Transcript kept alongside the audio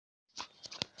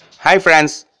Hi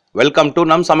friends, welcome to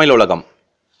நம் சமையல் உலகம்.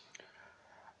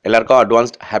 எல்லாருக்கும்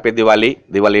அட்வான்ஸ்ட் ஹாப்பி திவாலி.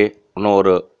 திவாலி இன்னும்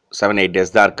ஒரு 7-8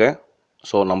 டேஸ் தான் இருக்குது.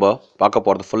 ஸோ நம்ம பார்க்க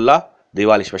போகிறது ஃபுல்லாக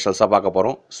திவாலி ஸ்பெஷல்ஸாக பார்க்க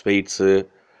போகிறோம். ஸ்வீட்ஸு,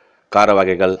 கார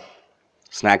வகைகள்,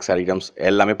 ஸ்நாக்ஸ் ஐட்டம்ஸ்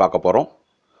எல்லாமே பார்க்க போகிறோம்.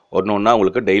 ஒன்று ஒன்றா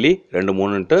உங்களுக்கு டெய்லி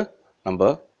 2-3ன்ட்டு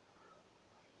நம்ம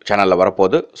சேனலில்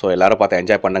வரப்போகுது. ஸோ எல்லோரும் பார்த்து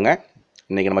என்ஜாய் பண்ணுங்கள்.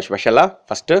 இன்றைக்கி நம்ம ஸ்பெஷலாக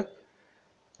ஃபஸ்ட்டு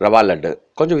ரவா லட்டு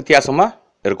கொஞ்சம் வித்தியாசமாக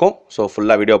இருக்கும். ஸோ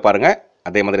ஃபுல்லாக வீடியோ பாருங்கள்,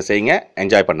 அதே மாதிரி செய்யுங்க,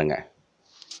 என்ஜாய் பண்ணுங்கள்.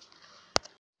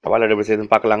 ரவா லட்டு எப்படி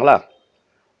செய்யுதுன்னு பார்க்கலாங்களா?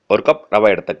 ஒரு கப் ரவை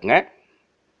எடுத்துக்கங்க.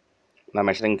 நான்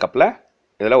மெஷரிங் கப்பில்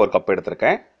இதில் ஒரு கப்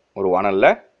எடுத்துருக்கேன். ஒரு வானலில்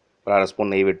ஒரு 1/2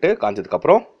 ஸ்பூன் நெய் விட்டு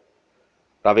காய்ச்சதுக்கப்புறம்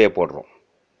ரவையை போடுறோம்.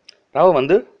 ரவை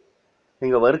வந்து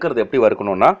நீங்கள் வறுக்கிறது எப்படி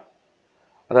வறுக்கணுன்னா,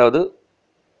 அதாவது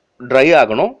ட்ரை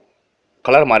ஆகணும்,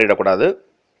 கலர் மாறிடக்கூடாது,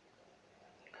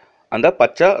 அந்த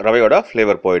பச்சை ரவையோட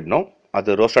ஃப்ளேவர் போயிடணும்.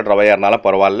 அது ரோஸ்டட் ரவையாக இருந்தாலும்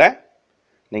பரவாயில்ல,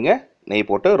 நீங்கள் நெய்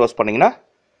போட்டு ரோஸ்ட் பண்ணிங்கன்னா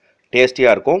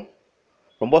டேஸ்டியாக இருக்கும்,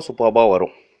 ரொம்ப சூப்பராக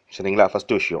வரும். சரிங்களா?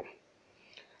 ஃபஸ்ட்டு விஷயம்,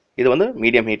 இது வந்து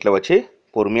மீடியம் ஹீட்டில் வச்சு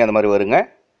பொறுமையாக அந்த மாதிரி வருங்க.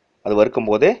 அது வறுக்கும்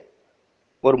போதே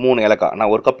ஒரு 3 ஏலக்காய்,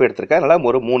 நான் ஒரு கப் எடுத்திருக்கேன், அதனால்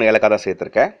ஒரு 3 ஏலக்காய் தான்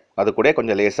சேர்த்துருக்கேன். அது கூட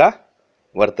கொஞ்சம் லேசாக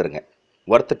வறுத்துருங்க.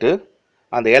 வறுத்துட்டு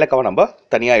அந்த ஏலக்காவை நம்ம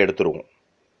தனியாக எடுத்துருவோம்.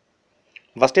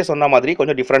 ஃபஸ்ட்டே சொன்ன மாதிரி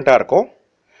கொஞ்சம் டிஃப்ரெண்ட்டாக இருக்கும்.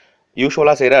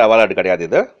 யூஸ்வலாக செய்கிற ரவா லட்டு கிடையாது,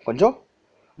 இது கொஞ்சம்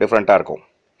டிஃப்ரெண்ட்டாக இருக்கும்.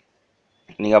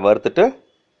 நீங்கள் வறுத்துட்டு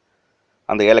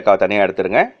அந்த ஏலக்காவை தனியாக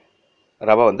எடுத்துருங்க.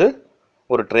 ரவை வந்து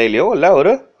ஒரு ட்ரேலையோ இல்லை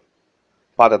ஒரு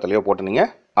பாத்திரத்துலையோ போட்டு நீங்கள்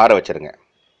ஆற வச்சுருங்க.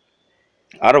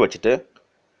 ஆற வச்சுட்டு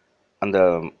அந்த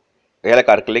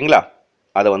ஏலக்காய் இருக்குது இல்லைங்களா,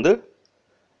 அதை வந்து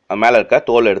மேலே இருக்க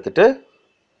தோல் எடுத்துகிட்டு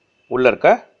உள்ளே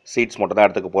இருக்க சீட்ஸ் மட்டும் தான்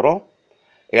எடுத்துக்க போகிறோம்.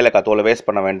 ஏலக்காய் தோலை வேஸ்ட்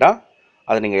பண்ண வேண்டாம்.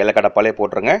 அதை நீங்கள் ஏலக்காய் டப்பாலே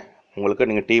போட்டுருங்க. உங்களுக்கு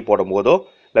நீங்கள் டீ போடும்போதோ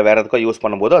இல்லை வேறு எதுக்கோ யூஸ்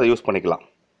பண்ணும்போதோ அதை யூஸ் பண்ணிக்கலாம்.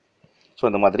 ஸோ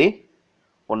இந்த மாதிரி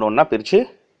ஒன்று ஒன்றா பிரித்து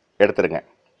எடுத்துருங்க.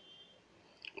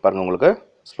 பாருங்கள், உங்களுக்கு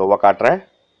ஸ்லோவாக காட்டுறேன்.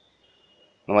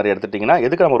 இந்த மாதிரி எடுத்துட்டிங்கன்னா,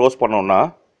 எதுக்கு நம்ம ரோஸ்ட் பண்ணோம்னா,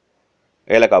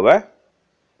 ஏலக்காவை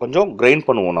கொஞ்சம் கிரைண்ட்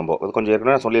பண்ணுவோம். நம்ம அது கொஞ்சம்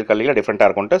ஏற்கனவே சொல்லியிருக்கேன் இல்லைங்களா, டிஃப்ரெண்ட்டாக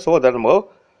இருக்கும்ட்டு. ஸோ அதை நம்ம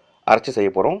அரைச்சி செய்ய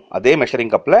போகிறோம். அதே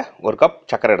மெஷரிங் கப்பில் ஒரு கப்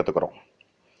சர்க்கரை எடுத்துக்கிறோம்.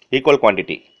 Equal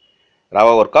quantity.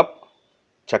 ரவை ஒரு கப்,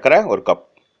 சர்க்கரை ஒரு கப்.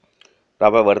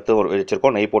 ரவை வறுத்து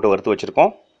வச்சுருக்கோம், நெய் போட்டு வறுத்து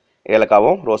வச்சுருக்கோம்.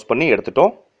 ஏலக்காவும் ரோஸ்ட் பண்ணி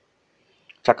எடுத்துட்டோம்.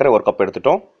 சர்க்கரை ஒரு கப்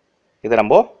எடுத்துட்டோம். இதை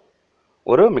நம்ம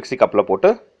ஒரு மிக்ஸி கப்பில்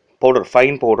போட்டு பவுடர்,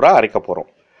 ஃபைன் பவுடராக அரைக்க போகிறோம்.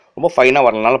 ரொம்ப ஃபைனாக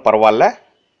வரலனாலும் பரவாயில்ல.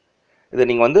 இது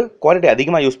நீங்கள் வந்து குவாலிட்டி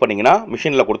அதிகமாக யூஸ் பண்ணிங்கன்னா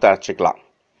மிஷினில் கொடுத்து அரைச்சிக்கலாம்.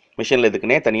 மிஷினில்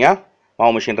இதுக்குன்னே தனியாக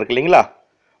மாவு மிஷின் இருக்குது இல்லைங்களா,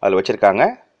 அதில் வச்சுருக்காங்க.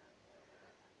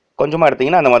 கொஞ்சமாக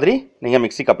எடுத்திங்கன்னா அந்த மாதிரி நீங்கள்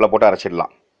மிக்ஸி கப்பில் போட்டு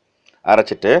அரைச்சிடலாம்.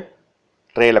 அரைச்சிட்டு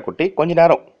ட்ரேயில் கொட்டி கொஞ்சம்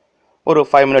நேரம் ஒரு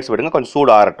 5 மினிட்ஸ் விடுங்க, கொஞ்சம்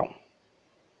சூடு ஆறட்டும்.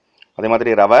 அதே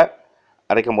மாதிரி ரவை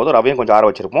அரைக்கும் போது ரவையும் கொஞ்சம் ஆற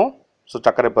வச்சுருப்போம். ஸோ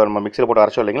சக்கரை இப்போ நம்ம மிக்சியில் போட்டு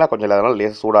அரைச்சோம் இல்லைங்களா, கொஞ்சம் அதனால்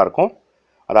லேசாக சூடாக இருக்கும்,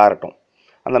 அது ஆறட்டும்.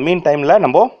 அந்த மீன் டைமில்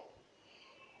நம்ம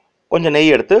கொஞ்சம்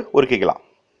நெய் எடுத்து உருக்கிக்கலாம்.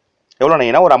 எவ்வளோ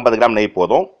நெய்னா ஒரு 50 கிராம் நெய்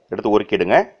போதும். எடுத்து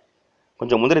உருக்கிடுங்க.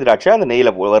 கொஞ்சம் முந்திரி திராட்சை அந்த நெய்யில்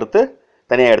வறுத்து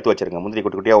தனியாக எடுத்து வச்சுருங்க. முந்திரி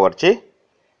குட்டி குட்டியாக உரைச்சி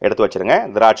எடுத்து வச்சுருங்க.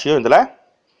 திராட்சையும் இதில்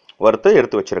வறுத்து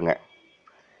எடுத்து வச்சுருங்க.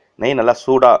 நெய் நல்லா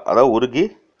சூடாக, அதாவது உருகி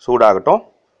சூடாகட்டும்.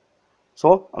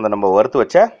 ஸோ அந்த நம்ம வறுத்து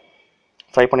வச்ச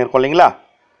ஃப்ரை பண்ணியிருக்கோம் இல்லைங்களா,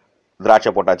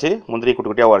 திராட்சை போட்டாச்சு, முந்திரி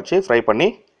குட்டி குட்டியாக உரைச்சி ஃப்ரை பண்ணி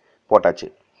போட்டாச்சு.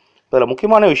 இதில்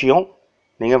முக்கியமான விஷயம்,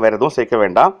 நீங்கள் வேறு எதுவும் சேர்க்க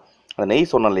வேண்டாம். அந்த நெய்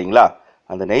சொன்னோம் இல்லைங்களா,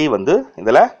 அந்த நெய் வந்து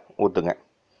இதில் ஊற்றுங்க.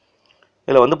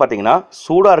 இதில் வந்து பார்த்திங்கன்னா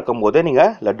சூடாக இருக்கும் போதே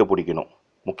நீங்கள் லட்டு பிடிக்கணும்.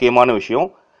 முக்கியமான விஷயம்,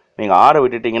 நீங்கள் ஆற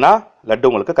விட்டுட்டிங்கன்னா லட்டு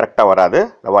உங்களுக்கு கரெக்டாக வராது,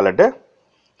 ரவா லட்டு.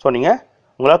 ஸோ நீங்கள்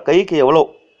உங்களால் கைக்கு எவ்வளோ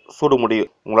சூடு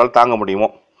முடியும், உங்களால் தாங்க முடியுமோ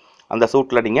அந்த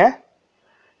சூட்டில் நீங்கள்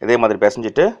இதே மாதிரி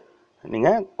பிசைஞ்சிட்டு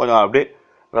நீங்கள் கொஞ்சம் அப்படியே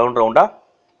ரவுண்டாக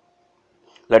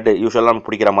லட்டு யூஸ்வலாக நம்ம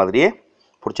பிடிக்கிற மாதிரியே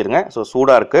பிடிச்சிடுங்க. ஸோ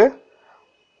சூடாக இருக்குது,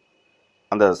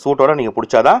 அந்த சூட்டோடு நீங்கள்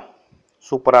பிடிச்சாதான்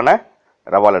சூப்பரான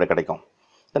ரவா லட்டு கிடைக்கும்.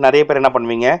 நிறைய பேர் என்ன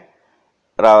பண்ணுவீங்க,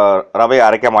 ரவையை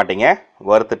அரைக்க மாட்டீங்க,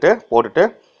 வறுத்துட்டு போட்டுட்டு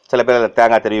சில பேர்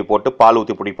தேங்காய் திருவி போட்டு பால்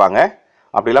ஊற்றி பிடிப்பாங்க.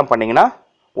 அப்படிலாம் பண்ணிங்கன்னா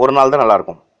ஒரு நாள் தான்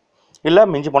நல்லாயிருக்கும், இல்லை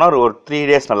மிஞ்சி போனால் ஒரு 3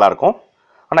 டேஸ் நல்லாயிருக்கும்.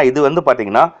 ஆனால் இது வந்து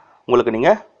பார்த்திங்கன்னா உங்களுக்கு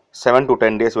நீங்கள் 7 to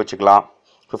 10 டேஸ் வச்சுக்கலாம்,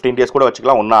 15 டேஸ் கூட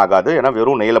வச்சுக்கலாம், ஒன்றும் ஆகாது. ஏன்னா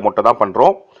வெறும் நெய்யில் மட்டும் தான்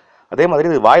பண்ணுறோம். அதே மாதிரி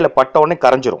இது வாயில் பட்ட உடனே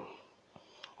கரைஞ்சிரும்,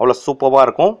 அவ்வளோ சூப்பராக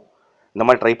இருக்கும். இந்த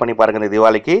மாதிரி ட்ரை பண்ணி பாருங்கள். இந்த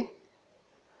தீபாவளிக்கு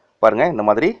பாருங்கள், இந்த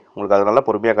மாதிரி உங்களுக்கு அது நல்லா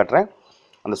பொறுமையாக காட்டுறேன்.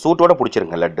 அந்த சூட்டோடு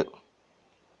பிடிச்சிருங்க லட்டு,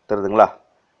 தெரியுதுங்களா?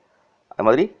 அது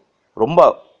மாதிரி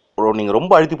நீங்கள்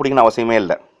ரொம்ப அழுத்தி பிடிக்கணும் அவசியமே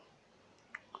இல்லை.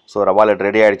 ஸோ ரவா லட்டு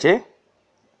ரெடி ஆகிடுச்சு.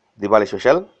 தீபாவளி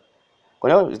ஸ்பெஷல்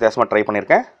கொஞ்சம் வித்தியாசமாக ட்ரை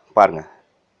பண்ணியிருக்கேன். பாருங்கள்,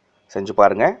 செஞ்சு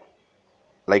பாருங்கள்.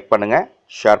 லைக் பண்ணுங்கள்,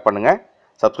 ஷேர் பண்ணுங்கள்,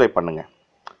 சப்ஸ்கிரைப் பண்ணுங்கள்.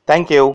 தேங்க்யூ.